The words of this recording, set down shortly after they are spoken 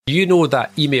You know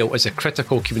that email is a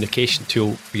critical communication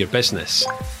tool for your business,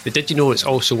 but did you know it's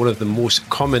also one of the most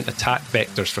common attack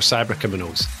vectors for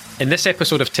cybercriminals? In this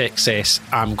episode of TechCess,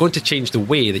 I'm going to change the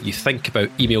way that you think about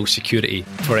email security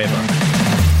forever.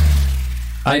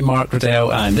 I'm Mark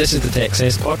Riddell, and this is the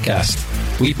TechCess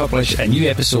podcast. We publish a new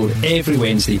episode every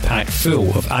Wednesday packed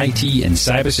full of IT and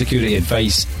cybersecurity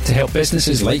advice to help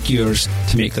businesses like yours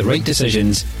to make the right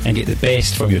decisions and get the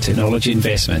best from your technology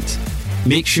investment.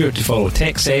 Make sure to follow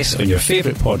TechCess on your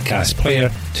favourite podcast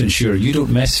player to ensure you don't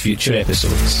miss future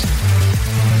episodes.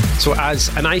 So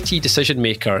as an IT decision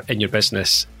maker in your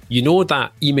business, you know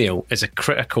that email is a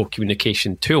critical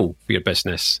communication tool for your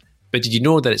business. But did you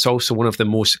know that it's also one of the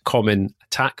most common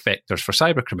attack vectors for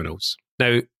cybercriminals?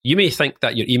 Now, you may think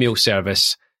that your email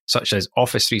service, such as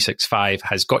Office 365,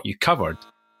 has got you covered.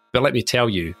 But let me tell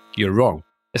you, you're wrong.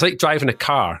 It's like driving a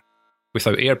car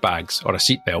without airbags or a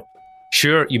seatbelt.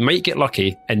 Sure, you might get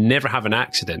lucky and never have an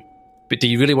accident, but do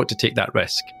you really want to take that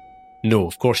risk? No,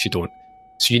 of course you don't.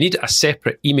 So you need a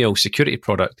separate email security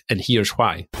product, and here's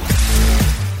why.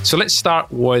 So let's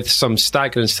start with some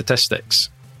staggering statistics.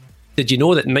 Did you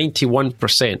know that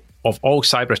 91% of all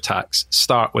cyber attacks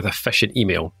start with a phishing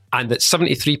email, and that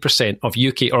 73% of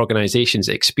UK organisations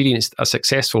experienced a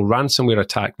successful ransomware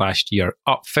attack last year,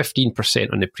 up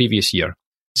 15% on the previous year?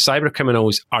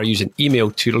 Cybercriminals are using email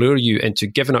to lure you into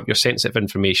giving up your sensitive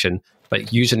information like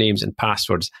usernames and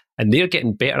passwords, and they're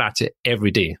getting better at it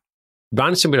every day.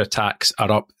 Ransomware attacks are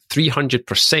up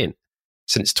 300%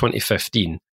 since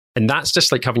 2015, and that's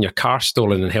just like having your car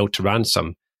stolen and held to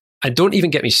ransom. And don't even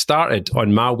get me started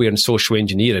on malware and social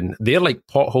engineering. They're like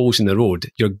potholes in the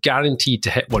road. You're guaranteed to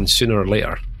hit one sooner or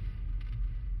later.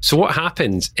 So what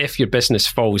happens if your business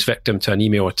falls victim to an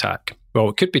email attack? Well,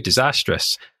 it could be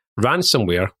disastrous.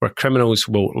 Ransomware, where criminals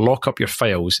will lock up your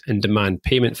files and demand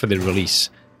payment for their release,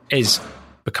 is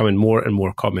becoming more and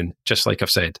more common, just like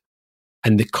I've said.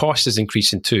 And the cost is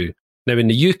increasing too. Now, in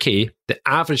the UK, the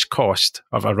average cost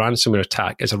of a ransomware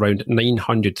attack is around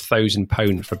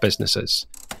 £900,000 for businesses.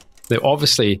 Now,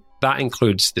 obviously, that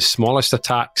includes the smallest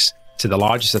attacks to the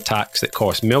largest attacks that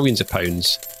cost millions of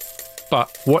pounds.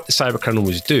 But what the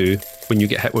cybercriminals do when you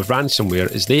get hit with ransomware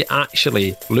is they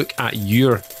actually look at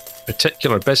your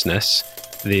particular business.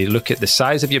 They look at the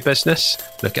size of your business,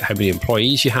 look at how many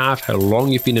employees you have, how long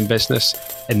you've been in business,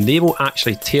 and they will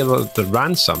actually tailor the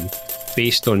ransom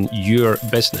based on your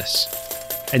business.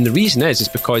 And the reason is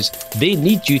because they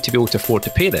need you to be able to afford to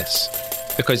pay this.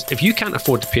 Because if you can't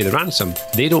afford to pay the ransom,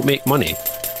 they don't make money.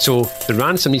 So the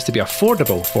ransom needs to be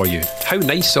affordable for you. How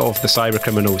nice of the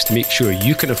cybercriminals to make sure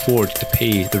you can afford to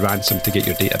pay the ransom to get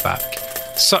your data back.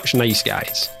 Such nice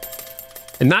guys.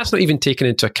 And that's not even taking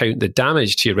into account the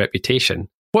damage to your reputation.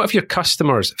 What if your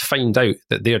customers find out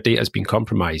that their data has been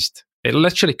compromised? It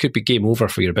literally could be game over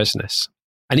for your business.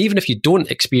 And even if you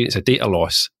don't experience a data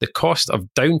loss, the cost of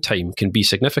downtime can be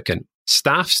significant.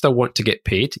 Staff still want to get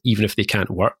paid, even if they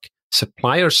can't work.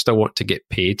 Suppliers still want to get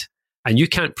paid. And you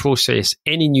can't process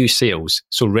any new sales,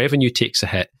 so revenue takes a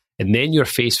hit. And then you're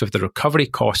faced with the recovery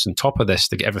costs on top of this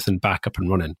to get everything back up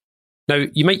and running. Now,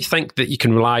 you might think that you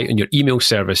can rely on your email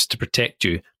service to protect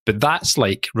you, but that's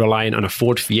like relying on a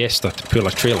Ford Fiesta to pull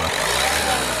a trailer.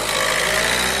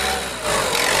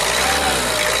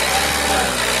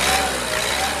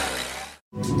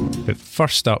 But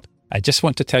first up, I just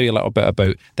want to tell you a little bit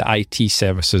about the IT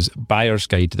Services Buyer's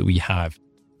Guide that we have.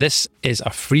 This is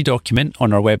a free document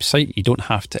on our website. You don't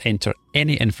have to enter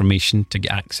any information to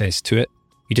get access to it.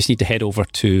 You just need to head over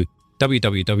to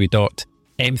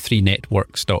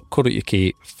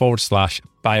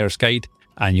www.m3networks.co.uk/buyer's guide,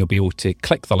 and you'll be able to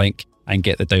click the link and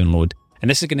get the download. And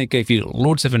this is going to give you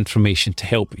loads of information to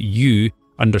help you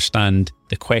understand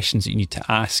the questions that you need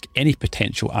to ask any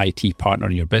potential IT partner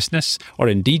in your business, or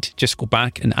indeed just go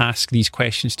back and ask these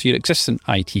questions to your existing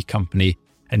IT company,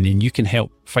 and then you can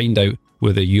help find out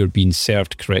whether you're being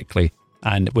served correctly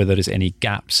and whether there's any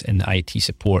gaps in the IT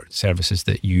support services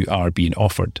that you are being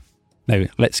offered. Now,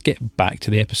 let's get back to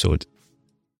the episode.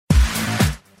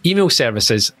 Email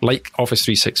services like Office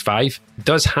 365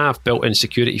 does have built-in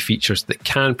security features that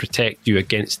can protect you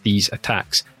against these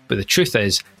attacks. But the truth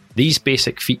is, these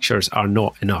basic features are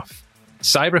not enough.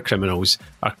 Cybercriminals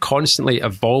are constantly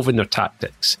evolving their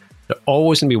tactics. They're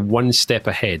always going to be one step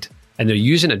ahead. And they're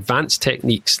using advanced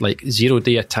techniques like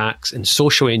zero-day attacks and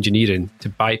social engineering to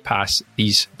bypass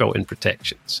these built-in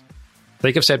protections.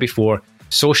 Like I've said before,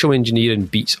 social engineering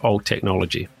beats all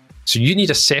technology. So you need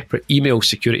a separate email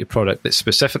security product that's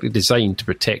specifically designed to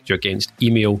protect you against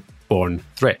email-borne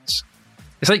threats.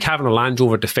 It's like having a Land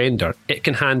Rover Defender. It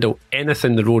can handle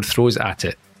anything the road throws at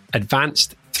it.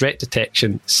 Advanced threat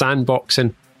detection,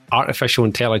 sandboxing, artificial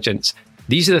intelligence,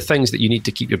 These are the things that you need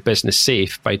to keep your business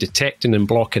safe by detecting and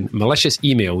blocking malicious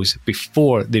emails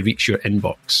before they reach your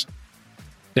inbox.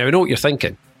 Now, I know what you're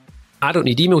thinking. I don't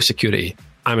need email security.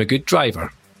 I'm a good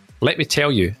driver. Let me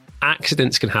tell you,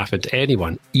 accidents can happen to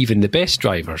anyone, even the best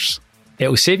drivers. It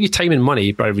will save you time and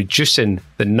money by reducing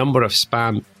the number of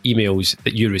spam emails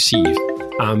that you receive.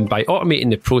 And by automating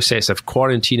the process of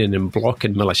quarantining and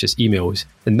blocking malicious emails,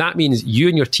 then that means you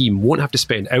and your team won't have to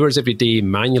spend hours every day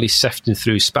manually sifting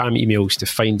through spam emails to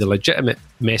find the legitimate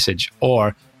message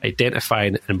or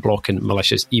identifying and blocking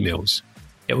malicious emails.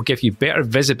 It will give you better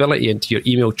visibility into your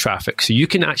email traffic so you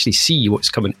can actually see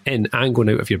what's coming in and going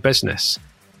out of your business.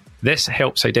 This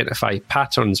helps identify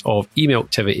patterns of email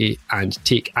activity and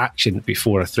take action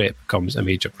before a threat becomes a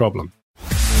major problem.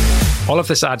 All of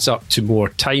this adds up to more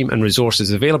time and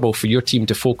resources available for your team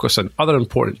to focus on other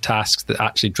important tasks that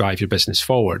actually drive your business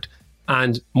forward.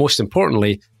 And most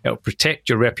importantly, it'll protect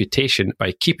your reputation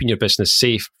by keeping your business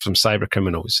safe from cyber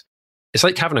criminals. It's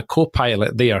like having a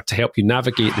co-pilot there to help you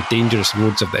navigate the dangerous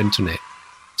roads of the internet.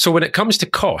 So when it comes to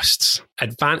costs,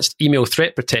 advanced email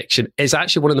threat protection is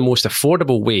actually one of the most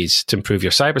affordable ways to improve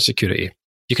your cybersecurity.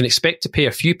 You can expect to pay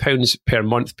a few pounds per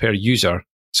month per user.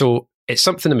 So it's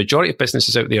something the majority of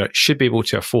businesses out there should be able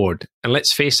to afford. And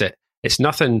let's face it, it's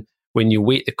nothing when you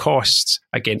weight the costs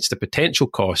against the potential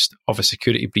cost of a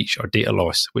security breach or data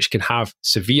loss, which can have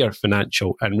severe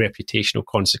financial and reputational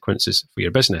consequences for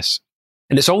your business.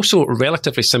 And it's also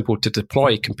relatively simple to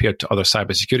deploy compared to other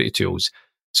cybersecurity tools.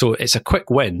 So it's a quick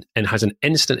win and has an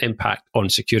instant impact on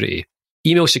security.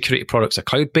 Email security products are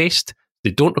cloud-based.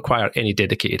 They don't require any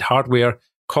dedicated hardware,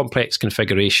 complex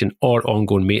configuration, or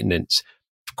ongoing maintenance.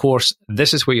 Of course,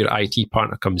 this is where your IT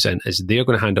partner comes in, as they're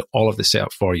going to handle all of the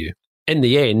setup for you. In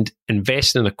the end,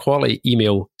 investing in a quality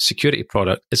email security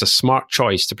product is a smart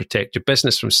choice to protect your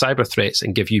business from cyber threats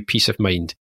and give you peace of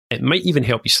mind. It might even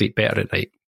help you sleep better at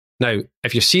night. Now,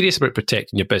 if you're serious about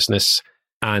protecting your business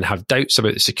and have doubts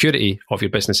about the security of your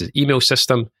business's email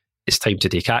system, it's time to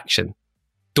take action.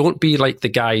 Don't be like the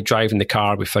guy driving the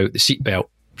car without the seatbelt.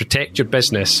 Protect your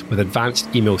business with advanced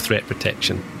email threat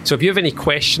protection. So if you have any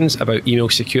questions about email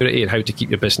security and how to keep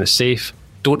your business safe,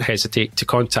 don't hesitate to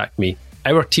contact me.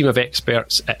 Our team of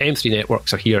experts at M3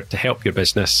 Networks are here to help your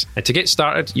business. And to get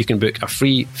started, you can book a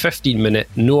free 15-minute,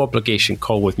 no-obligation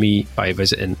call with me by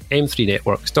visiting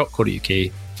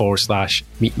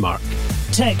m3networks.co.uk/meet Mark.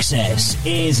 Techcess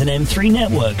is an M3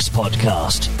 Networks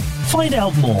podcast. Find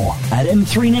out more at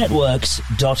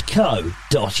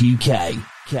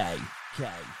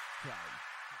m3networks.co.uk.